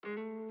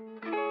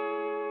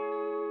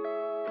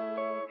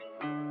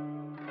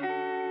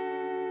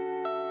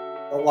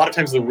A lot of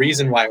times the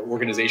reason why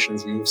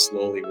organizations move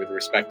slowly with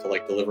respect to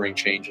like delivering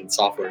change in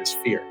software is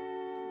fear.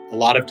 A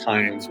lot of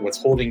times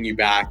what's holding you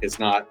back is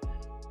not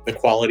the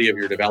quality of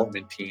your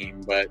development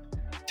team, but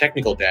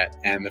technical debt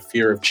and the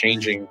fear of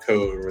changing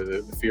code or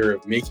the fear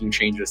of making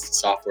changes to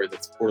software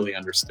that's poorly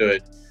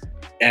understood.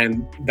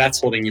 And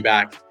that's holding you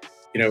back.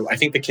 I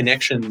think the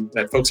connection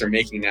that folks are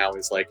making now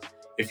is like,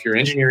 if your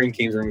engineering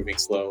teams are moving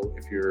slow,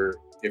 if you're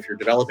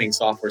developing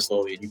software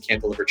slowly and you can't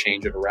deliver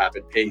change at a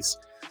rapid pace,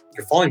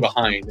 you're falling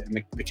behind.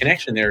 And the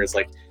connection there is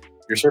like,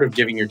 you're sort of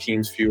giving your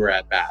teams fewer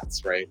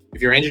at-bats, right?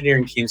 If your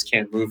engineering teams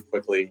can't move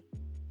quickly,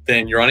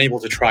 then you're unable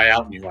to try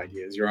out new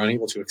ideas. You're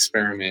unable to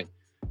experiment.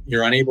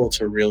 You're unable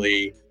to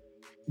really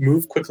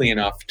move quickly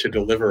enough to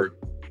deliver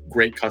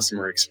great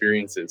customer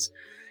experiences.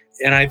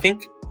 And I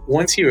think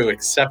once you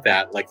accept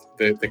that, like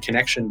the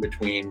connection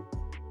between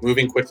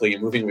moving quickly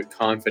and moving with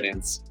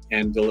confidence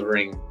and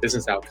delivering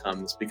business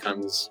outcomes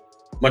becomes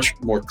much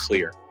more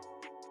clear.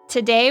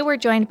 Today, we're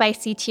joined by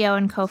CTO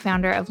and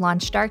co-founder of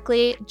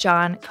LaunchDarkly,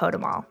 John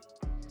Kodemal.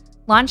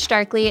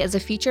 LaunchDarkly is a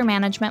feature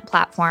management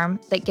platform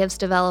that gives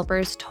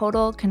developers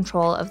total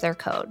control of their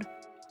code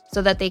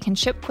so that they can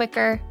ship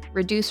quicker,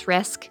 reduce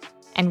risk,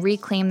 and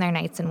reclaim their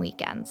nights and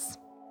weekends.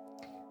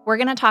 We're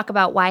going to talk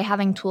about why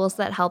having tools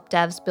that help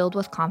devs build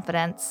with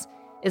confidence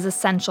is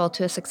essential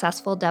to a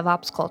successful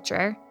DevOps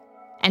culture,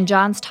 and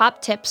John's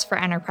top tips for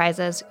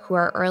enterprises who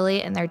are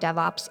early in their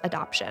DevOps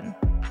adoption.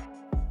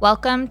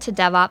 Welcome to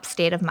DevOps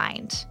State of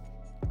Mind,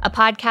 a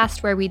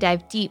podcast where we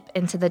dive deep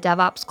into the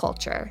DevOps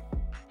culture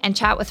and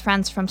chat with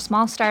friends from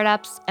small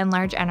startups and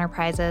large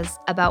enterprises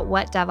about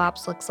what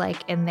DevOps looks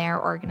like in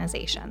their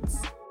organizations.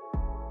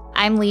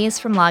 I'm Lise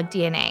from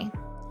LogDNA.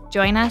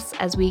 Join us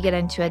as we get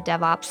into a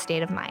DevOps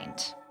state of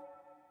mind.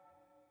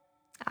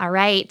 All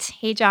right.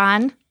 Hey,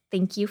 John.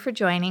 Thank you for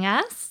joining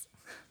us.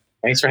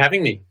 Thanks for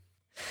having me.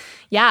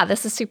 Yeah,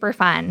 this is super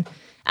fun.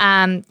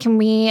 Can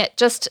we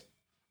just,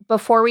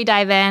 before we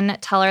dive in,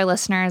 tell our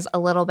listeners a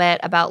little bit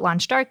about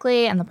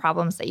LaunchDarkly and the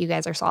problems that you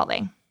guys are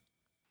solving?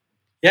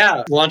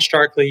 Yeah,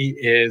 LaunchDarkly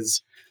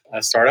is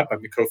a startup.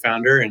 I'm the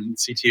co-founder and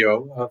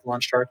CTO of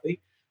LaunchDarkly.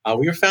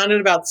 We were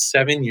founded about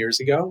 7 years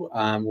ago.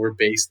 We're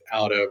based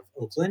out of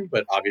Oakland,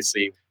 but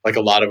obviously, like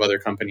a lot of other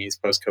companies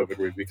post-COVID,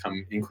 we've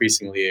become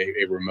increasingly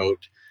a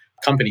remote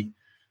company.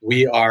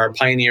 We are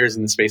pioneers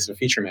in the space of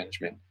feature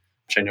management,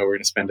 which I know we're going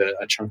to spend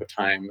a chunk of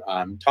time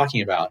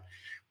talking about.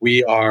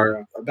 We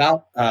are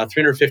about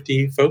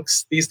 350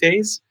 folks these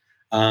days.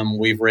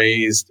 We've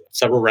raised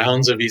several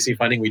rounds of VC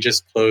funding. We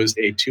just closed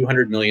a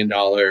 $200 million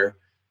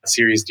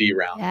Series D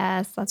round.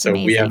 Yes, that's so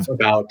amazing. We have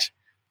about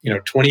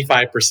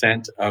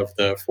 25% of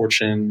the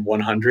Fortune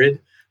 100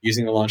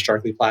 using the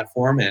LaunchDarkly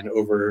platform and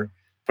over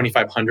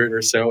 2,500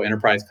 or so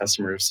enterprise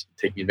customers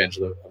taking advantage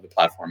of the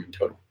platform in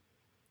total.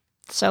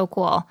 So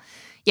cool.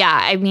 Yeah,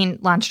 I mean,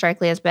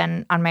 LaunchDarkly has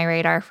been on my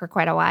radar for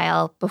quite a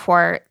while.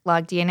 Before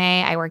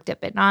LogDNA, I worked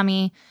at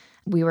Bitnami.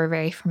 We were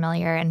very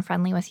familiar and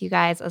friendly with you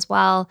guys as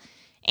well.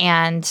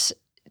 And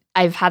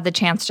I've had the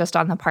chance just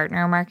on the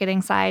partner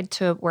marketing side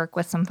to work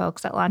with some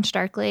folks at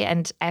LaunchDarkly.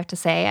 And I have to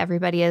say,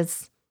 everybody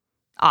is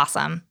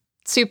awesome,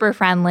 super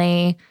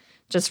friendly,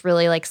 just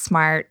really like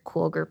smart,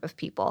 cool group of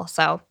people.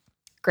 So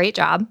great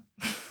job.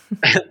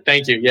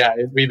 Thank you. Yeah,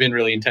 we've been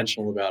really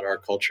intentional about our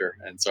culture.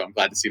 And so I'm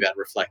glad to see that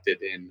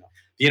reflected in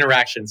the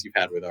interactions you've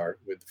had with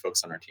the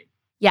folks on our team.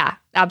 Yeah,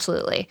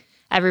 absolutely.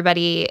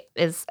 Everybody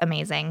is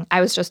amazing.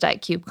 I was just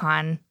at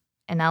KubeCon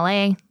in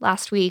LA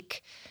last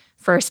week,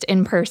 first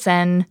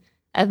in-person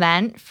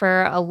event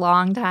for a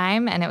long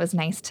time. And it was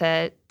nice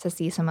to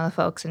see some of the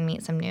folks and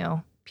meet some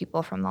new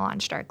people from the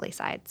LaunchDarkly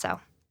side. So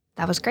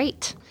that was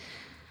great.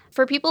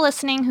 For people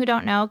listening who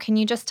don't know, can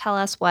you just tell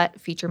us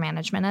what feature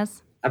management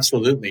is?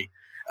 Absolutely.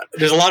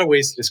 There's a lot of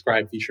ways to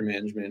describe feature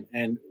management.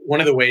 And one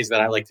of the ways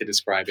that I like to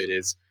describe it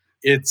is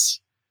it's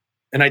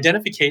an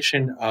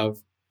identification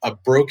of a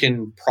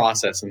broken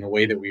process in the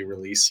way that we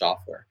release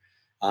software.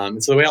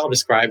 And so the way I'll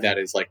describe that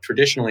is like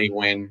traditionally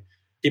when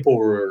people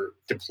were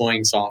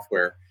deploying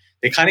software,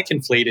 they kind of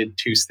conflated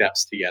two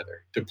steps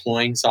together,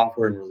 deploying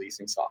software and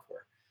releasing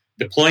software.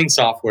 Deploying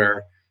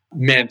software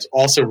meant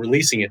also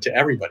releasing it to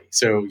everybody.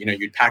 So,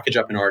 you'd package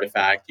up an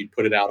artifact, you'd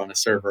put it out on a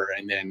server,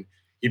 and then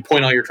you'd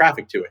point all your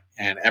traffic to it,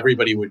 and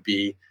everybody would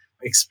be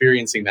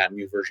experiencing that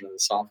new version of the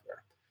software.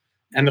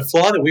 And the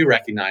flaw that we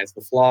recognize,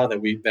 the flaw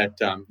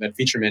that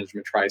feature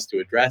management tries to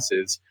address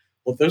is,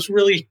 well,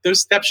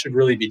 those steps should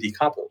really be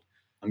decoupled.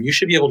 You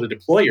should be able to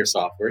deploy your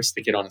software,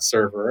 stick it on a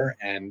server,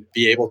 and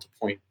be able to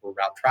point or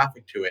route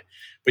traffic to it.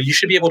 But you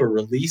should be able to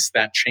release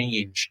that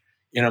change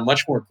in a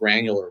much more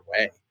granular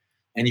way.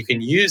 And you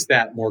can use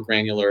that more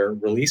granular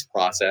release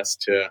process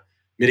to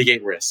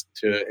mitigate risk,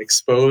 to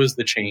expose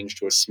the change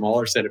to a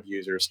smaller set of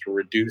users, to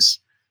reduce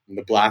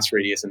the blast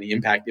radius and the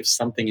impact if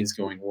something is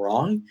going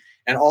wrong,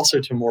 and also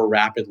to more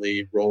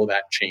rapidly roll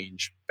that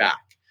change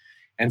back.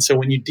 And so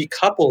when you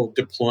decouple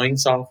deploying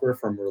software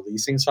from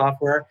releasing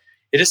software,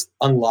 it just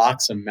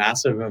unlocks a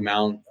massive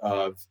amount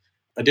of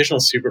additional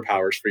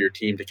superpowers for your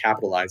team to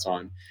capitalize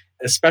on,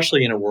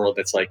 especially in a world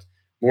that's like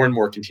more and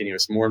more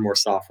continuous, more and more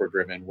software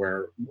driven,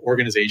 where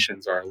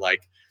organizations are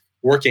like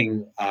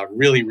working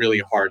really, really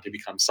hard to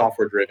become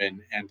software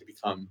driven and to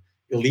become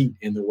elite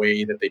in the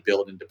way that they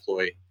build and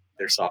deploy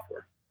their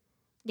software.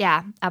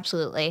 Yeah,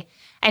 absolutely.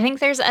 I think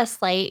there's a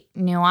slight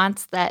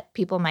nuance that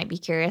people might be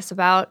curious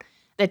about,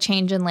 the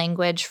change in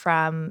language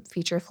from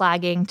feature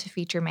flagging to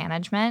feature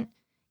management.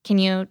 Can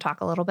you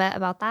talk a little bit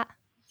about that?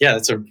 Yeah,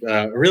 that's a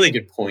really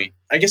good point.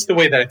 I guess the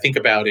way that I think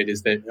about it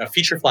is that a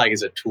feature flag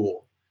is a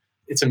tool.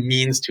 It's a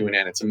means to an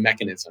end. It's a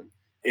mechanism.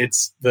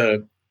 It's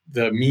the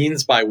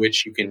means by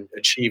which you can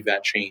achieve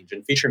that change.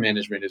 And feature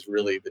management is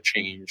really the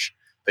change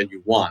that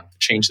you want, the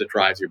change that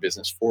drives your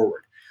business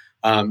forward.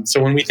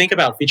 So when we think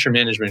about feature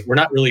management, we're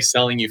not really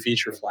selling you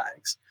feature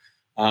flags.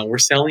 We're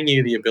selling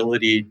you the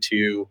ability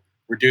to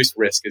reduce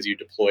risk as you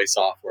deploy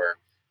software,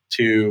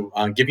 to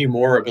give you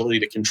more ability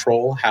to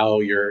control how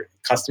your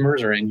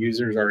customers or end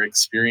users are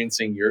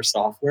experiencing your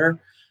software,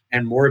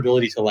 and more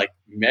ability to like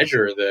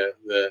measure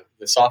the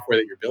software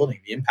that you're building,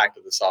 the impact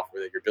of the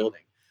software that you're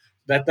building.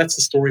 That's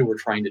the story we're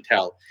trying to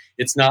tell.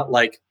 It's not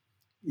like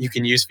you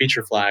can use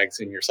feature flags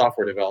in your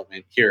software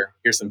development.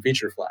 Here's some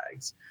feature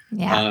flags.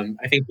 Yeah.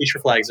 I think feature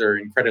flags are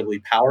incredibly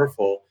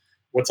powerful.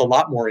 What's a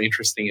lot more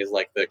interesting is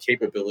like the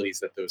capabilities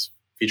that those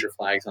feature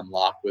flags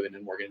unlock within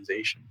an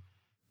organization.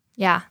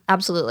 Yeah,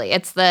 absolutely.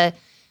 It's the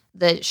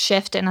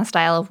shift in a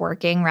style of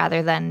working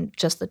rather than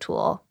just the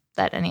tool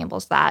that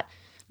enables that.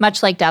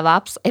 Much like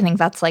DevOps, I think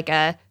that's like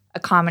a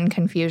common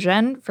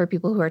confusion for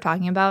people who are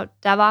talking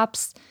about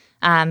DevOps.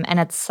 And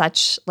it's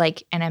such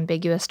like an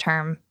ambiguous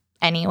term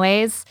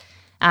anyways.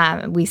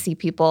 We see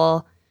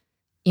people,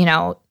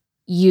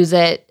 use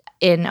it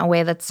in a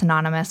way that's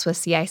synonymous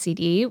with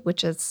CI/CD,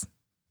 which is,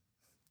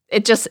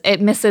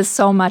 it misses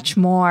so much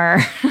more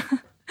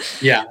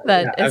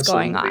that is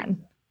going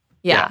on.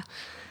 Yeah.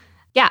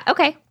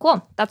 Okay,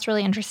 cool. That's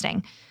really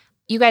interesting.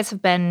 You guys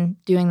have been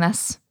doing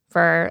this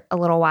for a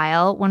little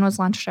while. When was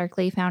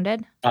LaunchDarkly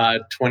founded?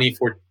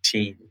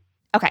 2014.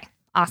 Okay,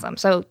 awesome.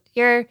 So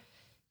you're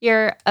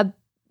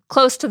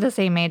close to the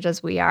same age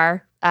as we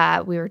are.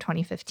 We were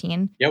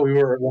 2015. Yeah, we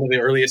were one of the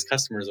earliest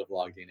customers of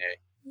LogDNA.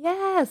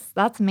 Yes,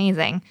 that's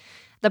amazing.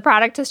 The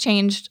product has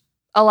changed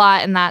a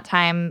lot in that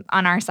time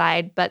on our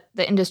side, but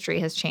the industry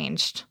has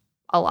changed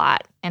a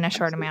lot in a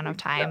short amount of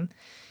time. Yeah.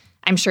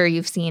 I'm sure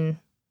you've seen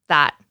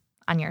that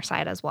on your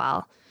side as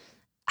well.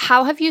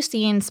 How have you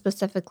seen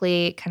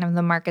specifically kind of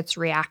the market's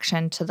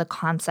reaction to the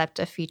concept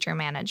of feature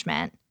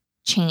management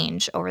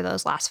change over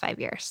those last 5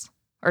 years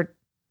or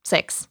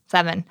 6,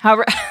 7,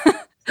 however?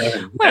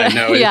 7.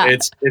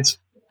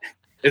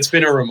 It's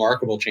been a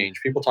remarkable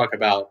change. People talk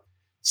about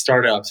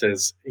startups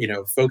as,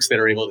 folks that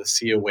are able to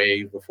see a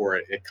wave before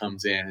it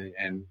comes in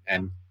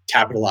and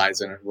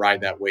capitalize and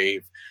ride that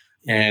wave.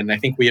 And I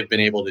think we have been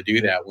able to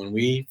do that. When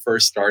we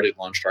first started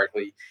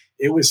LaunchDarkly,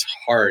 it was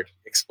hard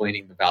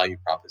explaining the value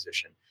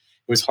proposition.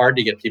 It was hard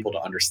to get people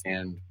to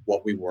understand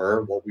what we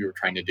were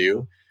trying to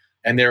do.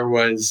 And there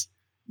was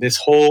this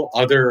whole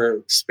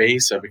other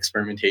space of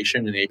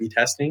experimentation and A/B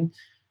testing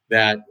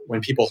that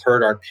when people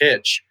heard our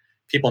pitch,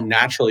 people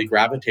naturally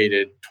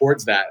gravitated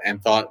towards that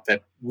and thought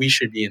that we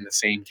should be in the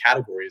same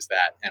category as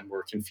that, and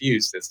were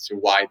confused as to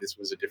why this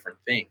was a different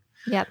thing.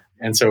 Yep.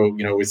 And so,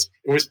 it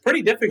was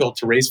pretty difficult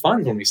to raise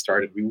funds when we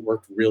started. We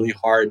worked really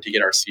hard to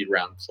get our seed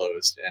round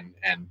closed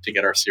and to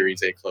get our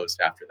Series A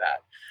closed after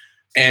that.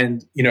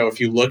 And, if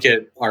you look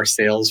at our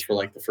sales for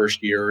like the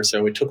first year or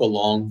so, it took a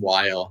long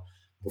while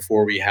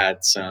before we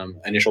had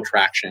some initial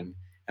traction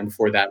and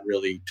before that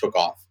really took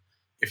off.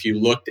 If you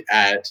looked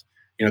at,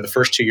 the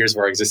first 2 years of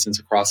our existence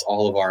across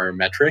all of our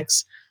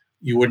metrics,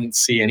 you wouldn't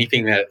see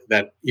anything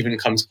that even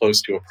comes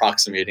close to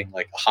approximating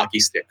like a hockey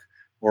stick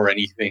or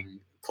anything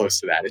close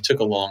to that. It took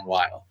a long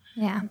while.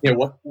 Yeah.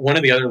 One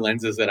of the other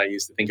lenses that I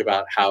use to think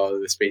about how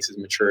the space has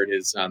matured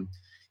is,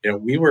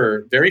 we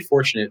were very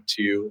fortunate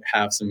to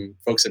have some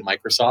folks at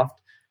Microsoft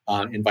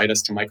invite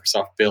us to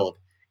Microsoft Build,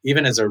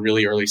 even as a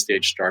really early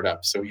stage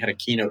startup. So we had a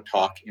keynote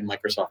talk in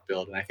Microsoft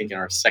Build, and I think in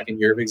our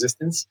second year of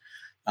existence.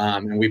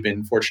 And we've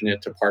been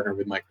fortunate to partner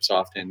with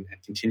Microsoft and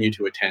continue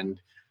to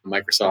attend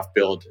Microsoft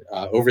Build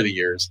over the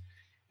years.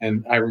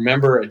 And I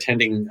remember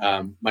attending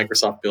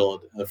Microsoft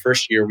Build the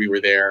first year we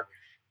were there,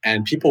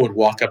 and people would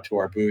walk up to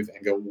our booth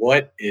and go,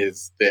 "What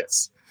is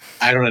this?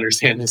 I don't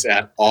understand this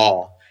at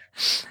all."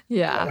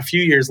 Yeah. A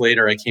few years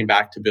later, I came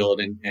back to Build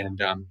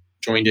and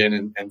joined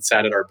in and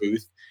sat at our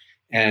booth.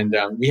 And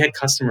we had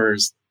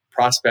customers,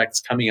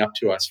 prospects coming up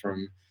to us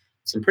from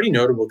some pretty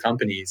notable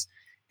companies.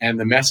 And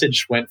the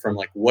message went from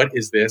like, "What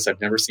is this? I've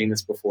never seen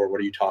this before.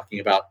 What are you talking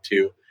about?"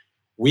 to,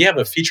 "We have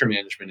a feature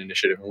management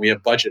initiative and we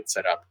have budget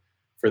set up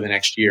for the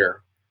next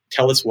year.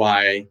 Tell us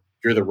why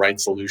you're the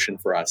right solution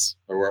for us."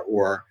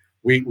 Or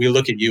we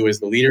look at you as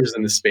the leaders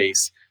in the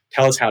space.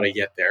 Tell us how to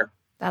get there.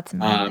 That's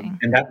amazing.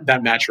 And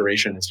that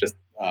maturation is just,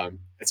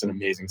 it's an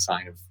amazing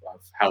sign of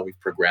how we've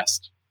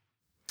progressed.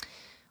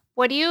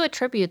 What do you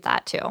attribute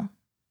that to?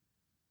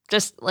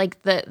 Just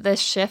like the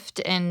shift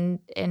in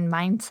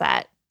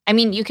mindset. I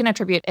mean, you can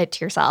attribute it to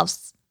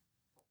yourselves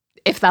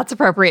if that's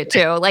appropriate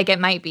too. Like it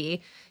might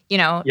be,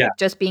 Yeah.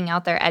 just being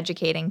out there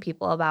educating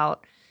people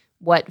about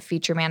what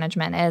feature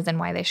management is and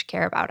why they should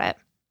care about it.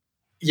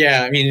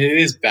 Yeah, I mean, it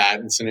is bad.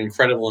 It's an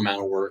incredible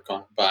amount of work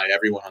by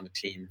everyone on the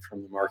team,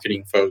 from the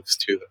marketing folks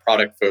to the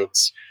product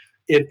folks.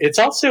 It's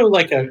also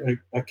like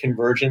a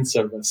convergence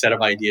of a set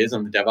of ideas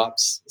on the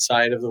DevOps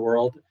side of the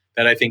world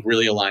that I think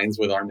really aligns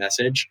with our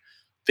message.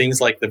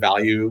 Things like the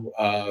value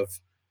of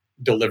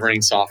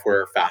delivering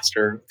software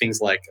faster,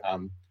 things like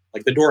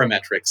the DORA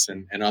metrics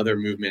and other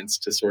movements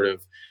to sort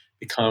of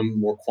become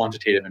more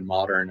quantitative and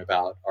modern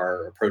about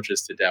our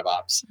approaches to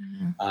DevOps,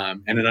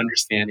 and an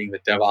understanding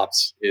that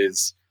DevOps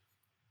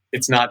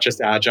it's not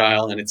just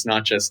agile, and it's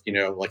not just,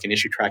 like an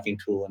issue tracking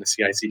tool and a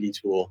CI/CD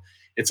tool.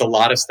 It's a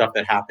lot of stuff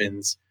that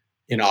happens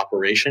in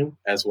operation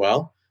as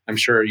well. I'm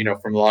sure,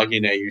 from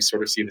LogDNA, you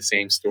sort of see the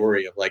same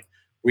story of like,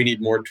 we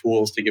need more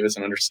tools to give us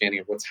an understanding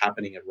of what's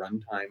happening at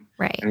runtime.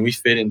 Right. And we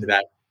fit into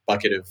that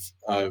bucket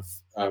of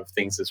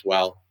things as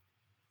well.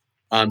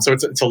 So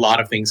it's a lot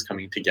of things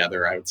coming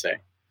together, I would say.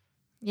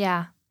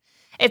 Yeah.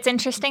 It's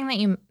interesting that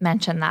you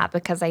mentioned that,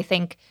 because I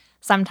think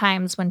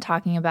sometimes when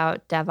talking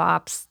about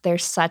DevOps,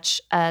 there's such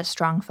a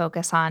strong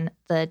focus on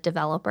the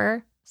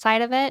developer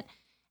side of it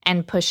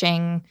and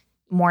pushing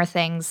more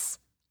things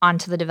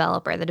onto the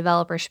developer. The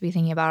developer should be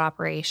thinking about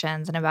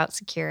operations and about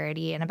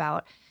security and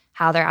about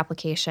how their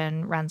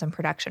application runs in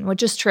production,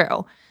 which is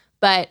true.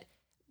 But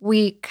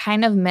we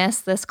kind of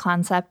miss this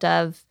concept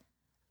of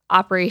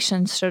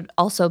operations should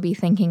also be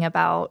thinking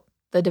about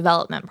the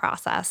development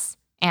process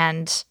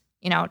and,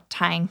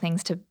 tying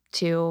things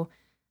to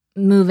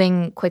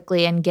moving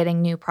quickly and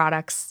getting new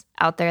products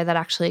out there that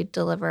actually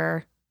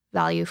deliver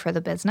value for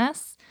the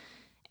business.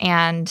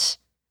 And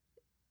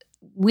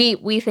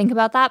we think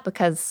about that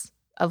because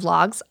of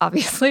logs,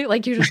 obviously,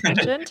 like you just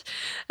mentioned.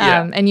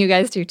 Yeah. And you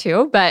guys do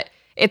too. But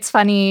it's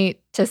funny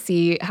to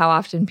see how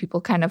often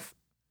people kind of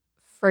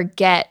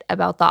forget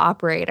about the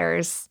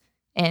operators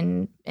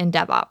in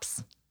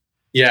DevOps.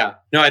 Yeah.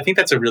 No, I think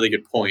that's a really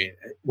good point.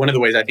 One of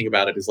the ways I think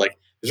about it is like,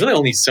 there's really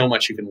only so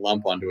much you can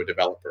lump onto a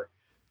developer,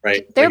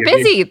 right? They're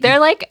busy. They're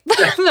like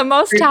the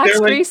most taxed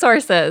like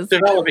resources.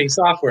 Developing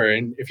software.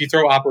 And if you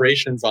throw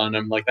operations on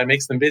them, like that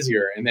makes them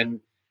busier. And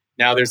then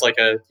now there's like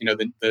the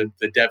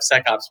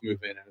DevSecOps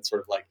movement. And it's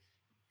sort of like,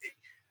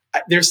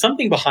 there's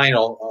something behind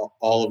all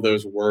of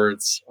those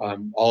words,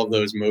 all of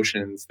those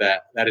motions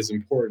that is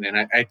important.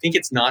 And I think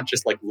it's not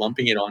just like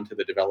lumping it onto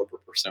the developer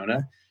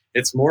persona.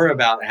 It's more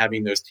about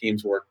having those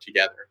teams work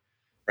together,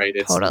 right?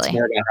 It's more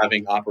about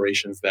having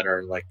operations that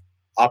are like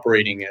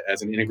operating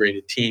as an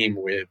integrated team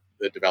with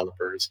the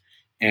developers,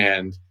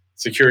 and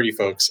security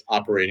folks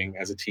operating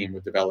as a team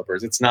with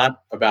developers. It's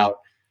not about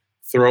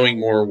throwing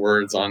more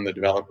words on the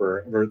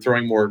developer or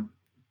throwing more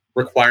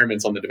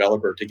requirements on the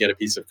developer to get a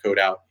piece of code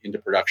out into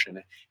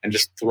production and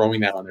just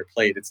throwing that on their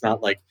plate. It's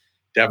not like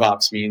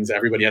DevOps means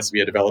everybody has to be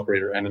a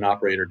developer and an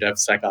operator.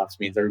 DevSecOps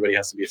means everybody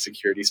has to be a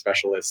security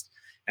specialist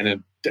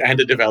and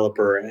a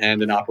developer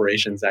and an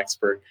operations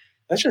expert.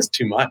 That's just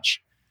too much.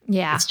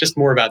 Yeah. It's just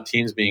more about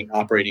teams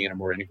operating in a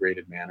more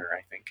integrated manner,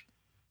 I think.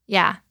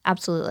 Yeah,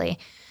 absolutely.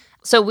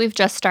 So we've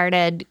just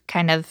started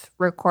kind of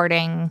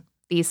recording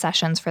these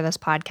sessions for this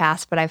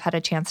podcast, but I've had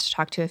a chance to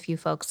talk to a few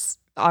folks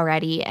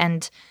already.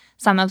 And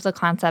some of the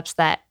concepts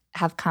that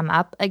have come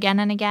up again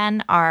and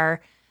again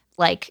are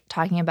like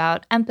talking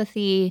about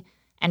empathy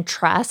and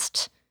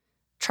trust.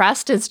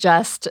 Trust is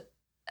just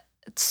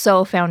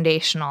so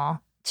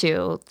foundational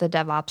to the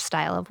DevOps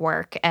style of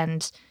work.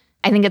 And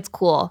I think it's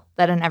cool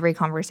that in every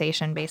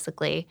conversation,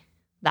 basically,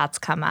 that's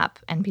come up.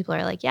 And people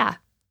are like, yeah,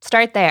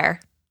 start there.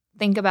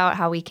 Think about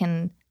how we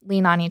can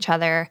lean on each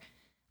other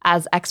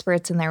as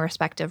experts in their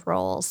respective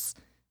roles.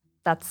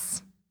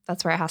 That's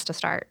where it has to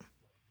start.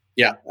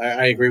 Yeah,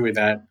 I agree with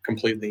that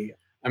completely.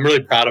 I'm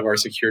really proud of our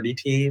security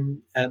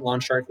team at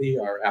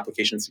LaunchDarkly, our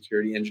application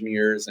security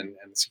engineers and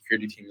the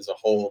security team as a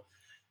whole.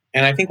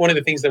 And I think one of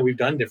the things that we've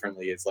done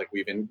differently is like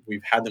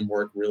we've had them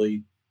work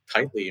really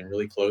tightly and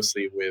really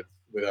closely with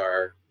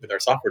our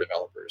software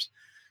developers,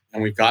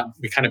 and we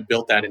kind of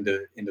built that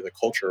into the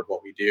culture of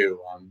what we do.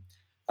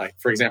 Like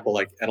for example,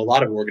 like at a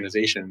lot of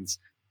organizations,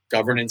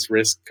 governance,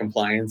 risk,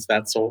 compliance,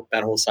 that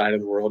whole side of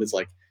the world is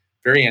like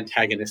very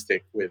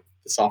antagonistic with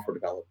the software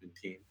development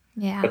team.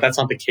 Yeah. But that's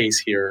not the case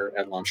here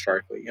at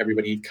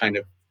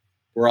LaunchDarkly.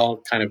 We're all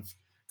kind of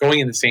going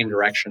in the same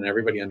direction.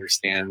 Everybody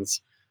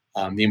understands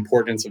the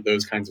importance of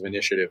those kinds of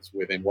initiatives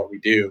within what we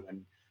do,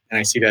 and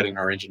I see that in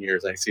our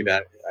engineers. I see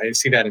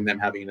that in them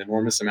having an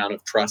enormous amount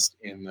of trust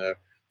in the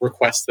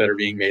requests that are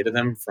being made to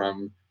them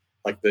from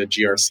like the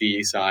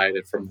GRC side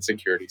and from the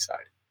security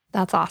side.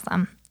 That's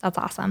awesome.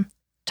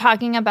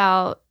 Talking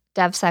about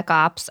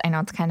DevSecOps, I know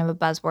it's kind of a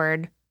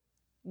buzzword.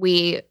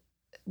 We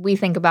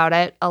think about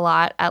it a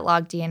lot at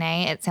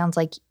LogDNA. It sounds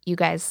like you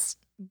guys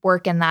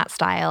work in that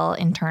style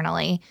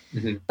internally.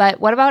 Mm-hmm. But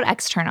what about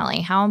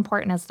externally? How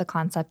important is the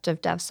concept of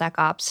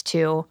DevSecOps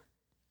to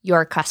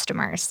your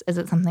customers? Is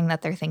it something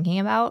that they're thinking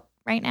about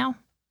right now?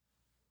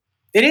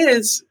 It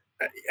is.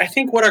 I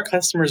think what our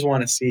customers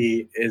want to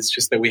see is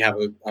just that we have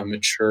a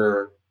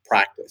mature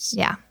practice.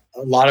 Yeah.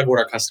 a lot of what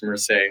our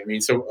customers say, I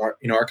mean, so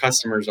our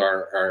customers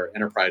are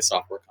enterprise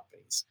software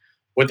companies.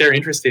 What they're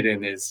interested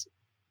in is,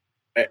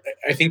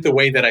 I think the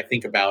way that I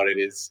think about it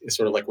is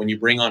sort of like when you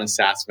bring on a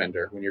SaaS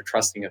vendor, when you're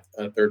trusting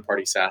a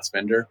third-party SaaS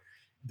vendor,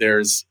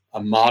 there's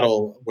a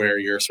model where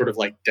you're sort of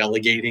like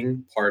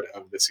delegating part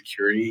of the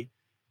security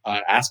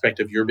aspect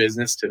of your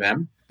business to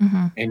them.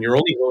 Mm-hmm. And you're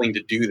only willing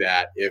to do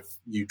that if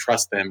you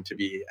trust them to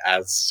be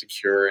as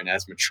secure and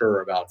as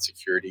mature about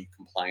security,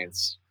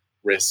 compliance,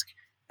 risk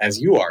as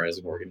you are as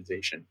an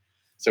organization.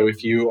 So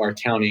if you are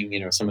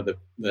counting, some of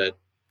the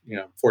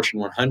Fortune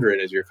 100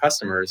 as your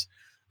customers,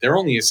 they're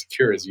only as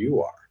secure as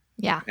you are.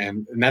 Yeah.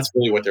 And that's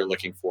really what they're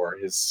looking for,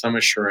 is some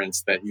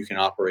assurance that you can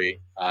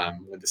operate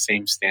with the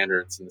same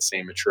standards and the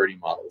same maturity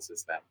models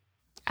as them.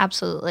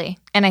 Absolutely.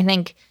 And I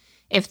think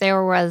if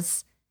there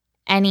was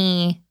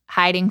any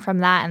hiding from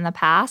that in the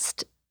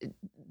past,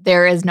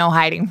 there is no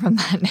hiding from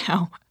that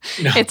now.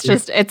 No.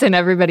 It's in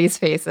everybody's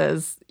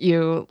faces.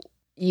 You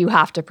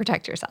have to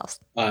protect yourselves.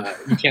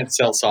 You can't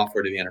sell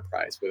software to the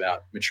enterprise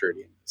without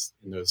maturity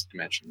in those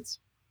dimensions.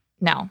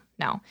 No.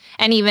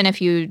 And even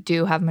if you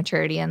do have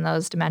maturity in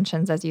those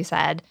dimensions, as you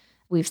said,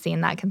 we've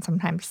seen that can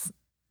sometimes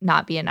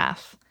not be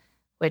enough,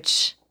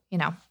 which,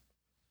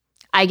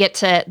 I get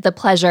to the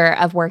pleasure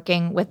of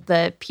working with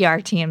the PR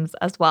teams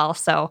as well.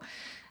 So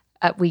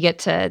we get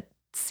to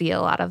see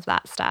a lot of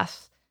that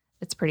stuff.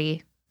 It's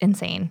pretty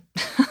insane,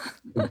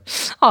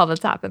 all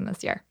that's happened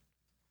this year.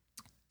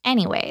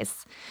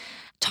 Anyways,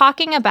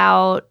 talking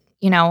about,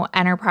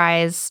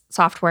 enterprise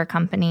software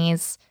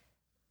companies,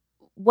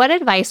 what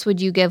advice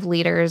would you give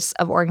leaders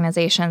of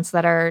organizations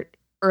that are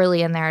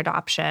early in their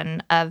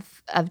adoption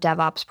of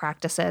DevOps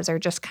practices, or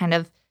just kind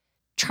of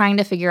trying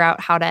to figure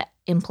out how to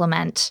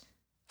implement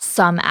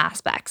some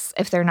aspects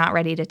if they're not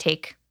ready to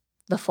take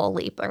the full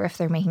leap, or if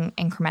they're making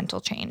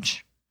incremental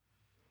change?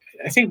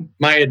 I think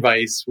my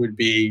advice would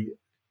be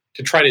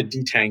to try to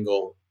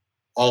detangle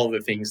all of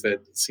the things that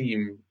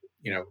seem,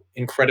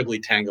 incredibly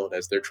tangled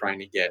as they're trying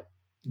to get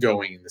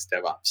going in this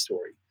DevOps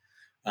story.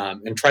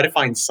 And try to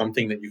find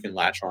something that you can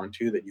latch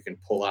onto, that you can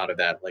pull out of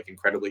that like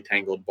incredibly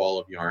tangled ball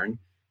of yarn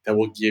that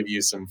will give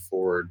you some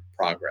forward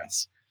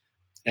progress.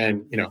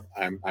 And,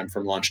 I'm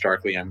from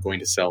LaunchDarkly. I'm going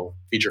to sell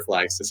feature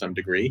flags to some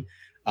degree.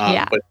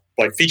 But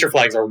like feature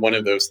flags are one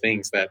of those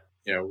things that,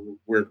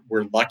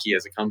 we're lucky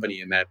as a company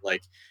in that,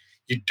 like,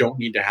 you don't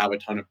need to have a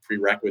ton of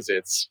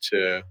prerequisites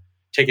to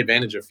take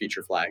advantage of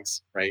feature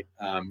flags, right?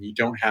 You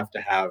don't have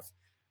to have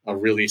a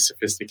really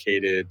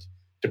sophisticated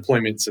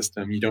deployment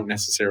system. You don't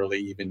necessarily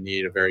even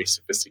need a very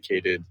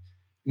sophisticated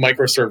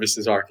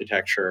microservices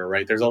architecture,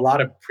 right? There's a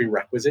lot of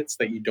prerequisites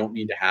that you don't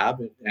need to have,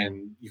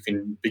 and you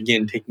can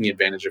begin taking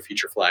advantage of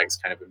feature flags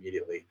kind of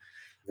immediately.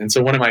 And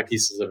so one of my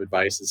pieces of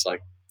advice is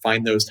like,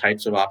 find those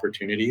types of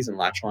opportunities and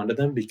latch onto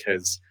them,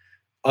 because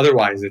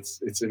otherwise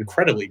it's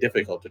incredibly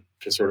difficult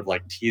to sort of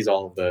like tease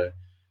all of the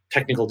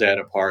technical debt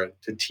apart,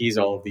 to tease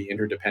all of the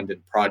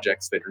interdependent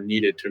projects that are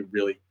needed to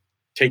really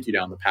take you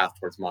down the path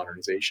towards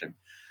modernization.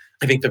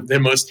 I think the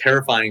most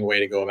terrifying way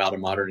to go about a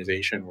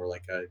modernization or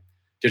like a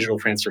digital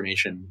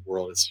transformation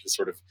world is to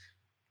sort of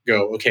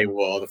go, okay,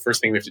 well, the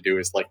first thing we have to do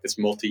is like this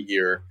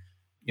multi-year,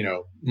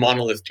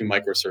 monolith to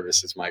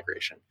microservices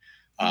migration.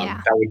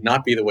 That would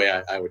not be the way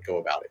I would go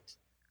about it.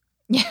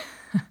 Yeah.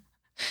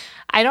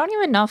 I don't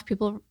even know if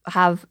people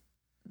have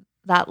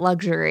that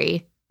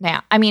luxury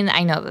now. I mean,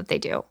 I know that they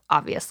do,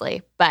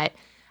 obviously, but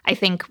I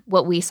think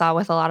what we saw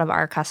with a lot of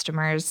our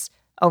customers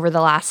over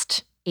the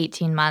last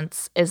 18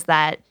 months is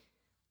that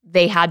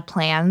they had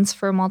plans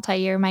for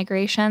multi-year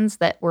migrations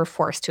that were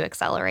forced to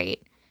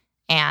accelerate.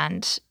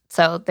 And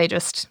so they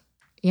just,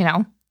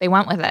 they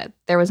went with it.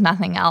 There was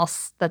nothing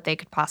else that they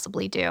could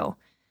possibly do,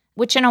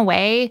 which in a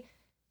way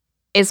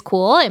is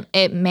cool.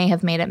 It may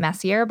have made it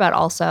messier, but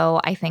also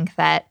I think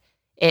that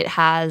it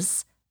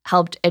has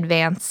helped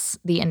advance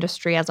the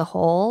industry as a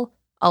whole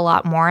a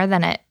lot more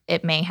than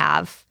it may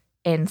have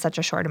in such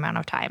a short amount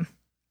of time.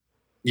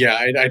 Yeah,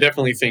 I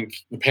definitely think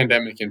the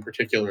pandemic in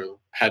particular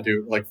had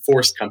to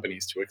force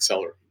companies to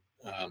accelerate.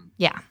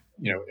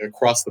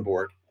 Across the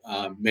board,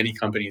 many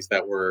companies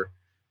that were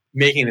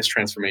making this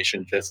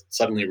transformation just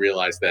suddenly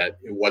realized that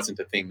it wasn't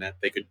a thing that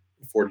they could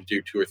afford to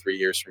do 2 or 3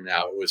 years from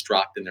now. It was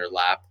dropped in their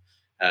lap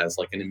as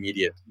like an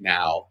immediate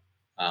now.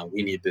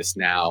 We need this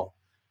now.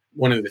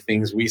 One of the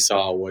things we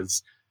saw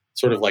was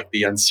sort of like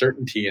the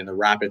uncertainty and the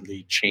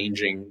rapidly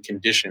changing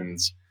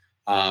conditions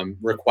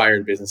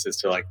required businesses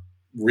to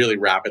really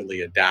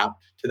rapidly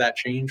adapt to that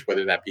change,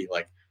 whether that be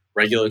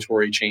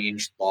regulatory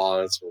change,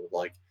 laws,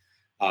 or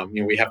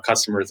we have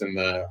customers in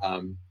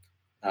the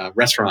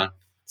restaurant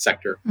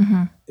sector,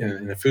 mm-hmm.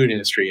 in the food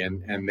industry,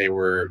 and they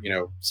were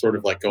sort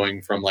of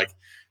going from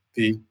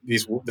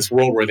this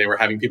world where they were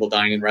having people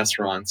dine in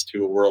restaurants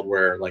to a world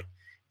where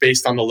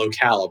based on the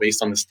locale,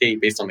 based on the state,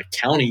 based on the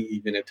county,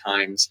 even at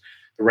times,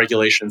 the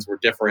regulations were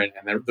different,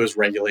 and those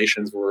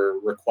regulations were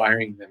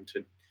requiring them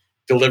to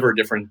deliver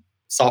different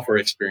software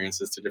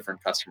experiences to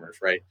different customers,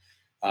 right?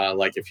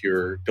 If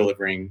you're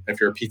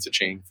a pizza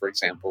chain, for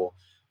example,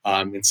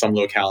 in some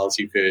locales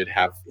you could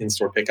have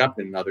in-store pickup,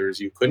 and in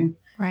others you couldn't.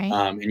 Right.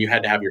 And you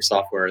had to have your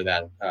software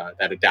that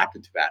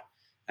adapted to that.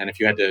 And if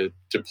you had to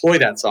deploy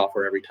that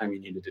software every time you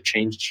needed to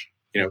change,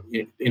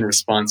 in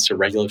response to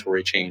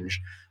regulatory change,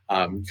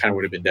 kind of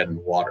would have been dead in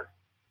the water.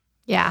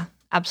 Yeah,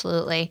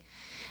 absolutely.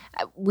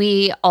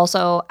 We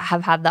also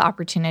have had the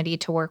opportunity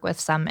to work with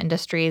some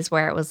industries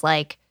where it was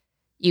like,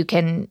 you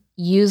can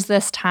use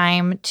this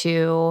time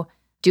to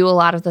do a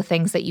lot of the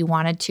things that you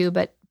wanted to,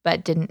 but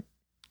didn't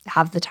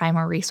have the time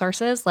or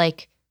resources,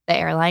 like the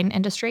airline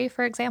industry,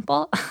 for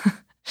example.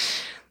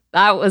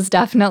 That was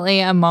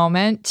definitely a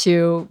moment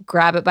to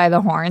grab it by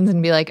the horns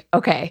and be like,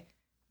 okay,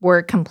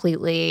 we're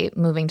completely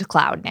moving to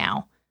cloud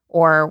now,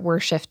 or we're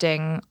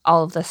shifting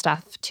all of this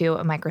stuff to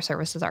a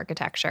microservices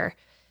architecture.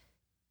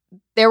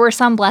 There were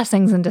some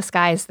blessings in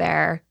disguise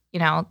there.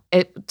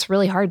 It's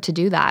really hard to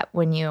do that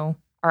when you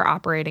are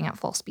operating at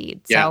full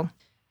speed. Yeah. So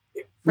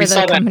we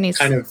saw that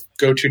kind of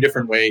go two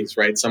different ways,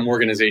 right? Some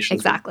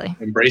organizations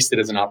embraced it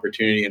as an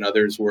opportunity, and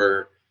others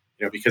were,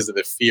 because of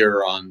the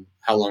fear on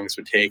how long this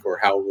would take or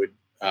how it would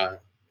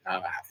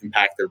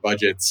impact their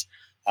budgets.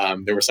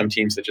 There were some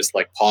teams that just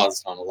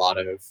paused on a lot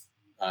of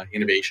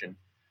innovation,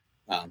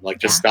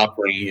 stopped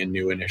bringing in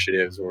new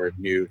initiatives or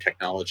new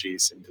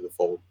technologies into the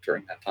fold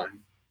during that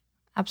time.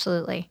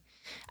 Absolutely.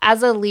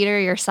 As a leader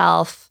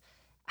yourself,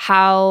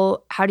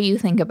 how do you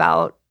think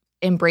about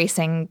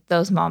embracing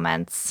those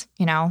moments?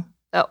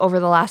 Over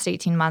the last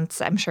 18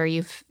 months, I'm sure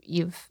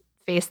you've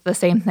faced the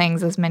same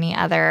things as many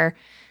other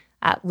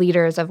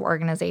leaders of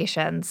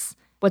organizations.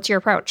 What's your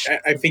approach?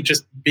 I think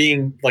just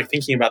being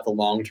thinking about the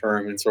long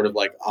term and sort of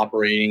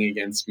operating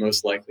against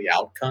most likely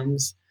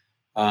outcomes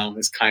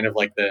is kind of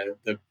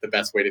the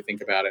best way to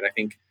think about it. I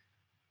think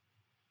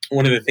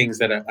one of the things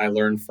that I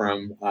learned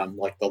from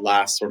the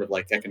last sort of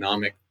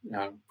economic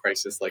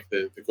crisis,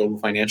 the global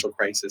financial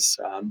crisis,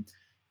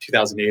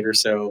 2008 or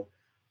so,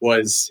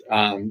 was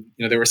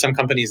there were some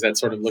companies that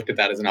sort of looked at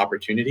that as an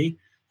opportunity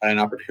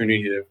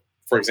to,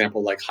 for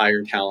example,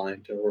 hire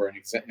talent or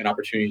an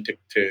opportunity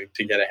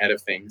to get ahead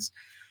of things.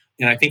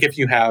 And I think if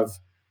you have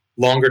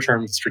longer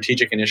term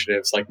strategic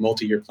initiatives like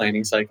multi-year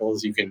planning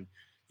cycles, you can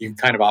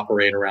kind of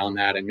operate around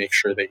that and make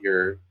sure that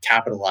you're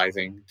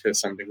capitalizing to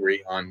some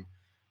degree on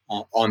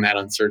that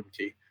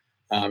uncertainty.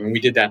 And we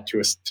did that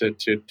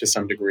to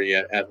some degree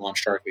at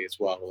LaunchDarkly as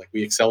well.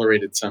 We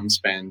accelerated some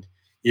spend,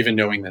 even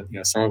knowing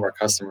that some of our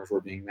customers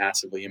were being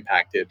massively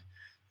impacted.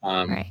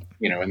 Right.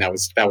 And that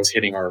was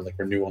hitting our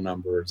renewal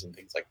numbers and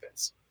things like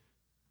this.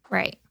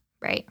 Right.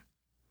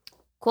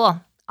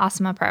 Cool.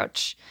 Awesome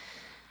approach.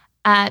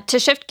 To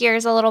shift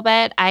gears a little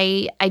bit,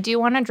 I do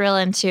want to drill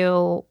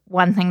into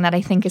one thing that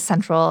I think is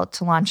central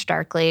to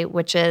LaunchDarkly,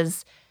 which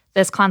is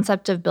this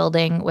concept of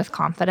building with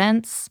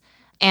confidence.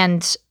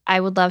 And I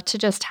would love to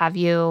just have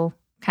you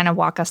kind of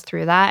walk us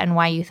through that and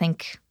why you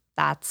think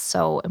that's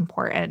so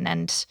important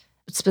and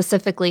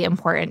specifically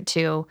important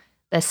to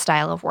this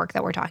style of work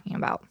that we're talking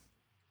about.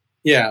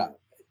 Yeah,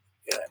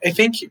 I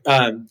think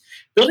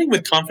building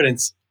with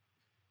confidence,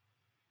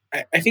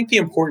 I think the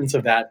importance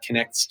of that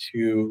connects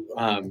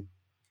to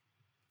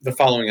the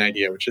following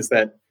idea, which is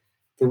that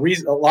a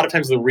lot of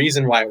times the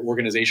reason why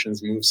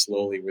organizations move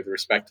slowly with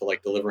respect to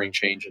delivering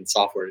change in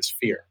software is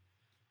fear.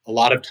 A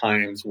lot of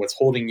times what's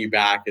holding you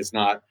back is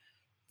not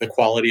the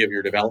quality of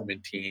your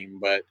development team,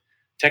 but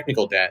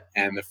technical debt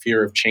and the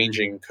fear of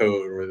changing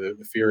code or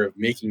the fear of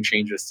making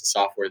changes to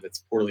software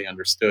that's poorly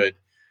understood.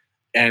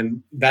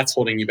 And that's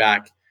holding you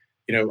back.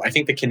 I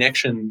think the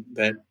connection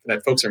that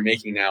folks are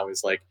making now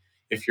is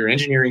if your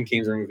engineering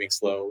teams are moving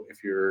slow,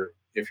 if you're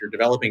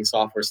developing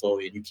software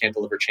slowly and you can't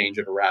deliver change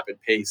at a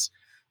rapid pace,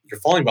 you're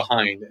falling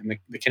behind. And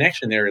the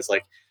connection there is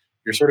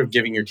you're sort of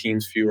giving your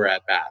teams fewer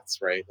at bats,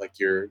 right?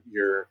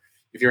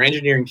 If your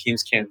engineering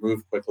teams can't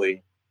move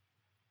quickly,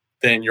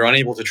 then you're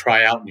unable to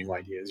try out new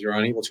ideas. You're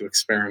unable to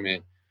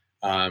experiment.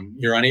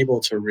 You're unable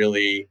to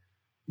really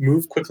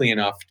move quickly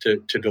enough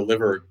to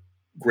deliver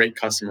great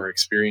customer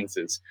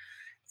experiences.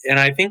 And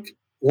I think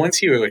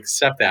once you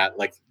accept that,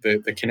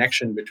 the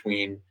connection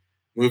between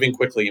moving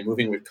quickly and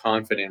moving with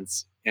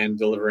confidence and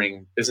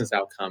delivering business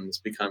outcomes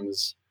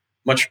becomes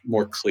much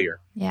more clear.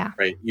 Yeah.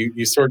 Right.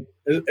 You sort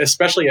of,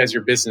 especially as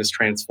your business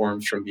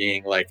transforms from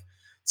being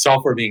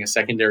software being a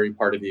secondary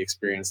part of the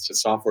experience to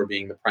software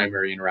being the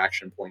primary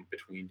interaction point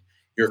between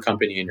your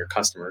company and your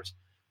customers,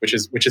 which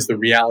is the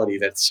reality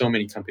that so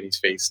many companies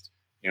faced,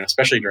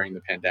 especially during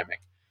the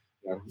pandemic.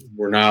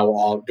 We're now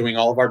all doing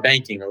all of our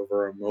banking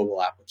over a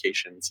mobile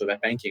application, so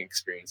that banking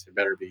experience had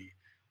better be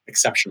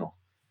exceptional.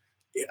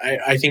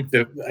 I think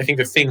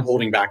the thing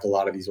holding back a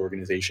lot of these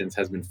organizations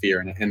has been fear,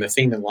 and the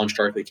thing that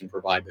LaunchDarkly can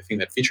provide, the thing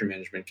that feature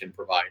management can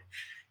provide,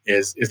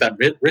 is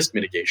that risk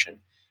mitigation,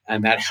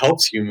 and that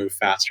helps you move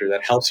faster.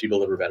 That helps you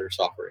deliver better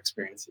software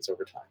experiences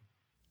over time.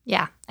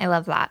 Yeah, I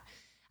love that.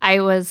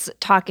 I was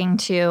talking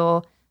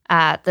to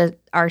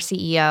our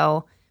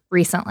CEO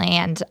recently,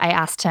 and I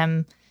asked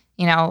him,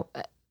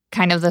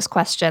 kind of this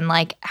question,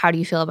 how do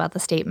you feel about the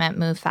statement,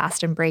 move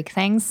fast and break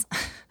things?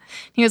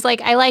 He was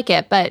like, I like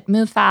it, but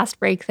move fast,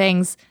 break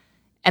things,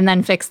 and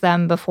then fix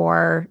them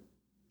before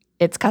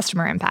it's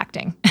customer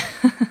impacting.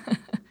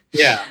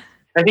 Yeah.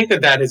 I think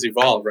that has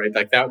evolved, right?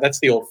 Like that's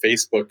the old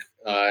Facebook,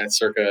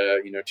 circa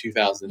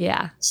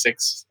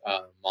 2006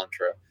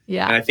 mantra.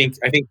 Yeah. And I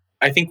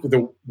think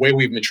the way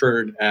we've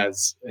matured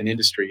as an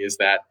industry is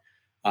that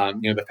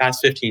the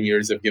past 15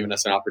 years have given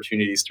us an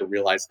opportunities to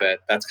realize that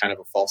that's kind of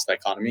a false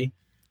dichotomy.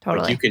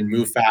 Totally. Like you can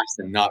move fast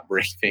and not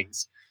break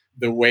things.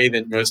 The way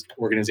that most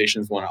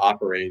organizations want to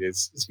operate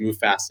is move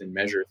fast and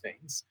measure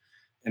things.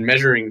 And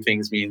measuring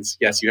things means,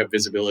 yes, you have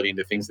visibility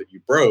into things that you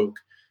broke,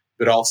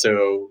 but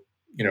also,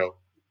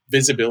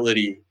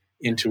 visibility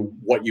into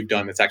what you've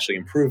done that's actually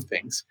improved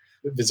things,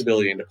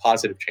 visibility into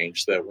positive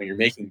change, so that when you're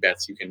making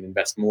bets, you can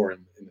invest more in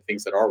the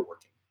things that are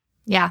working.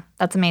 Yeah,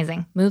 that's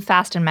amazing. Move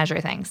fast and measure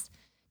things.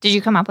 Did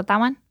you come up with that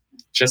one?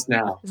 Just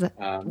now.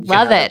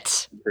 Love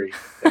it.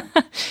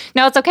 Yeah.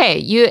 No, it's okay.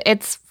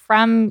 It's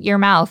from your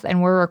mouth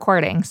and we're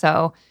recording,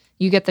 so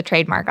you get the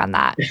trademark on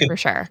that for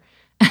sure.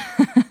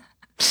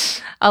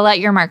 I'll let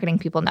your marketing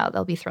people know.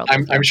 They'll be thrilled.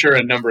 I'm sure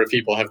a number of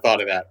people have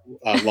thought of that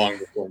long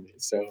before me,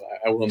 so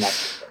I will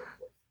not.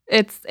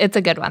 It's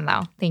a good one,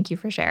 though. Thank you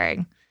for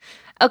sharing.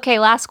 Okay,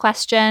 last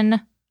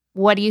question.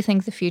 What do you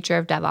think the future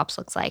of DevOps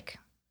looks like?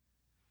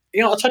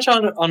 I'll touch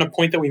on a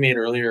point that we made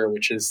earlier,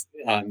 which is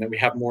that we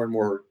have more and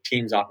more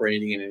teams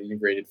operating in an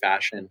integrated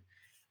fashion.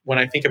 When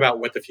I think about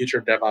what the future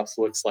of DevOps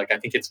looks like, I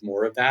think it's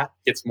more of that.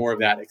 It's more of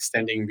that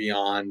extending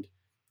beyond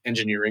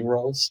engineering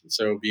roles,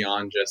 so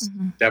beyond just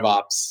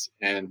DevOps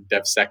and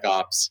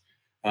DevSecOps.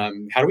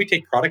 How do we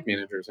take product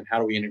managers and how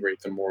do we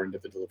integrate them more into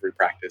the delivery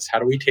practice? How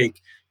do we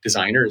take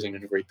designers and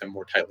integrate them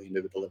more tightly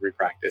into the delivery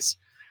practice?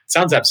 It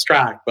sounds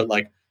abstract, but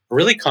like a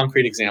really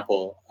concrete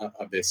example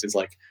of this is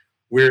like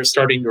we're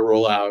starting to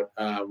roll out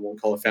what we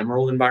call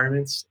ephemeral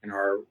environments in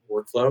our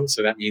workflow.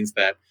 So that means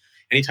that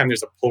anytime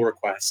there's a pull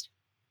request,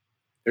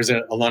 there's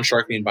a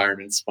LaunchDarkly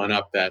environment spun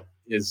up that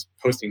is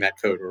hosting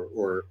that code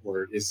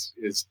or is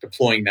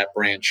deploying that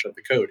branch of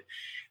the code.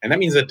 And that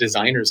means that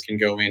designers can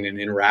go in and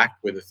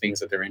interact with the things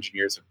that their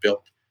engineers have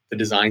built, the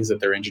designs that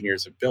their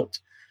engineers have built.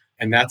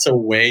 And that's a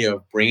way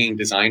of bringing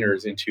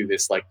designers into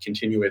this like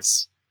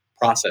continuous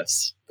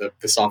process,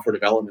 the software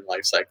development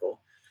lifecycle.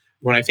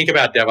 When I think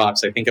about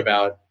DevOps, I think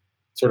about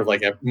sort of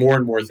like more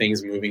and more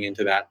things moving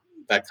into that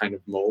kind of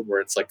mold where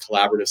it's like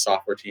collaborative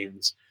software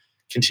teams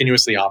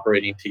continuously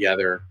operating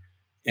together.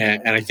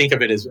 And I think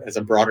of it as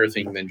a broader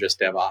thing than just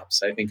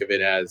DevOps. I think of it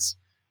as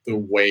the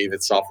way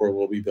that software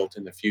will be built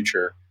in the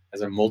future,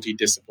 as a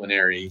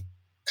multidisciplinary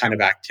kind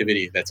of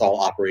activity that's all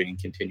operating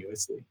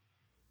continuously.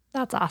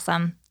 That's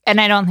awesome.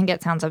 And I don't think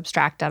it sounds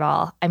abstract at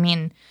all. I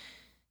mean,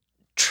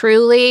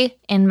 truly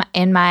in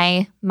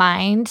my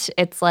mind,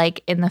 it's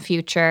like in the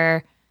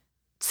future,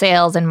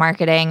 sales and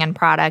marketing and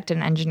product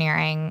and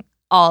engineering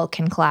all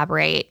can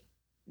collaborate,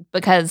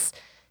 because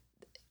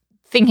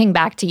thinking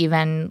back to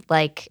even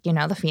like,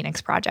 the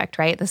Phoenix Project,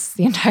 right? This is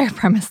the entire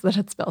premise that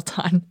it's built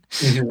on,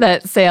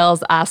 that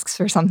sales asks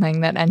for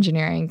something that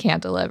engineering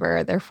can't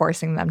deliver. They're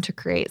forcing them to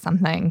create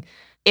something.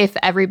 If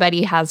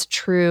everybody has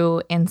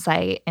true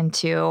insight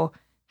into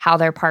how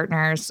their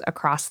partners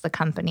across the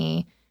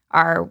company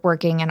are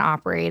working and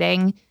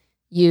operating,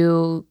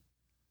 you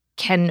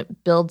can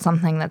build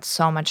something that's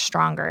so much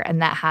stronger and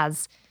that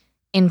has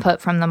input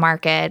from the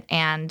market,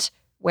 and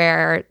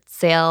where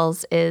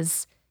sales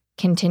is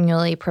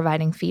continually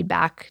providing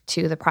feedback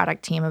to the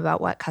product team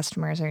about what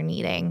customers are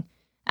needing,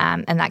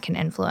 and that can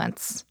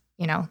influence,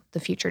 the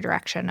future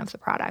direction of the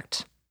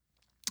product.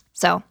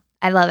 So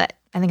I love it.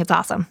 I think it's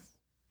awesome.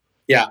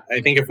 Yeah, I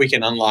think if we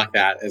can unlock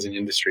that as an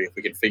industry, if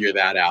we can figure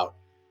that out,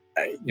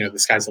 the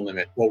sky's the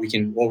limit. What we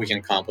can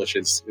accomplish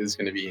is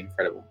going to be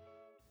incredible.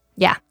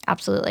 Yeah,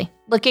 absolutely.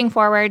 Looking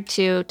forward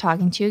to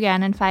talking to you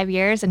again in 5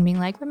 years and being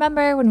like,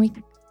 remember when we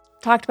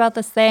talked about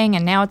this thing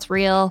and now it's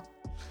real?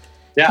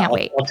 Yeah, Can't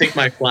wait. I'll take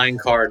my flying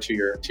car to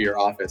your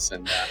office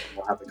and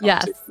we'll have a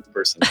conversation in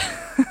person.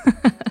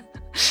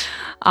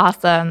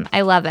 Awesome.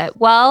 I love it.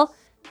 Well,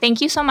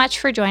 thank you so much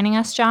for joining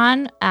us,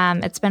 John.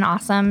 It's been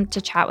awesome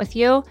to chat with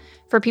you.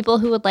 For people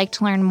who would like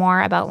to learn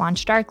more about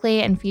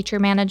LaunchDarkly and feature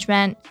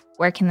management,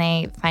 where can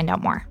they find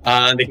out more?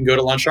 They can go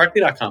to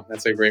LaunchDarkly.com.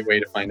 That's a great way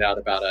to find out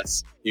about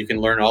us. You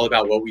can learn all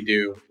about what we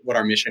do, what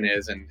our mission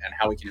is, and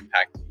how we can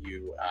impact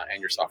you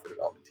and your software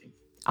development team.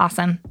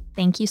 Awesome.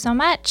 Thank you so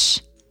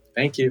much.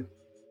 Thank you.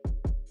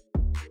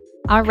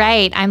 All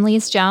right. I'm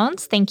Lise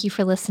Jones. Thank you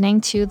for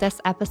listening to this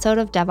episode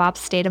of DevOps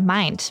State of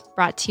Mind,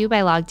 brought to you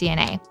by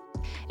LogDNA.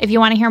 If you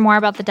want to hear more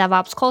about the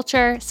DevOps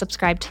culture,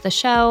 subscribe to the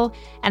show,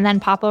 and then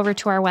pop over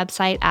to our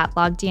website at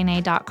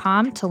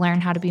logdna.com to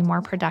learn how to be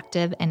more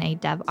productive in a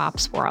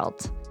DevOps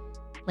world.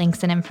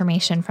 Links and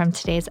information from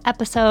today's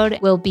episode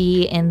will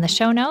be in the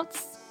show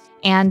notes.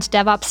 And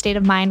DevOps State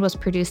of Mind was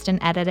produced and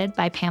edited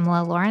by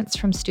Pamela Lawrence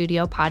from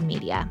Studio Pod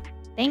Media.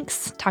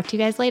 Thanks. Talk to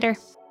you guys later.